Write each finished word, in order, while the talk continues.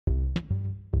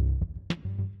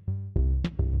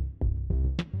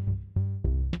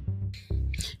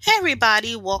Hey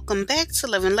everybody, welcome back to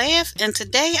Live and Laugh, and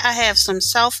today I have some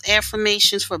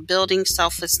self-affirmations for building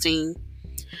self-esteem.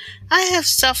 I have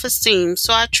self-esteem,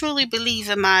 so I truly believe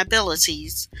in my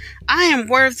abilities. I am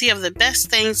worthy of the best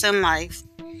things in life.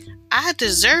 I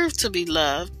deserve to be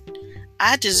loved.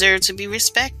 I deserve to be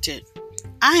respected.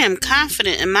 I am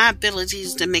confident in my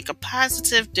abilities to make a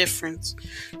positive difference,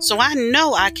 so I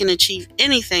know I can achieve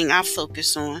anything I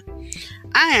focus on.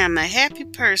 I am a happy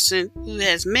person who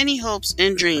has many hopes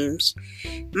and dreams.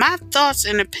 My thoughts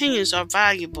and opinions are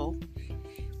valuable.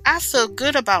 I feel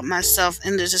good about myself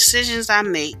and the decisions I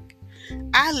make.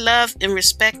 I love and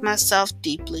respect myself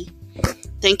deeply.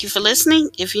 Thank you for listening.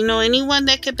 If you know anyone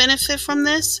that could benefit from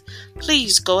this,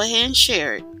 please go ahead and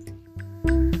share it.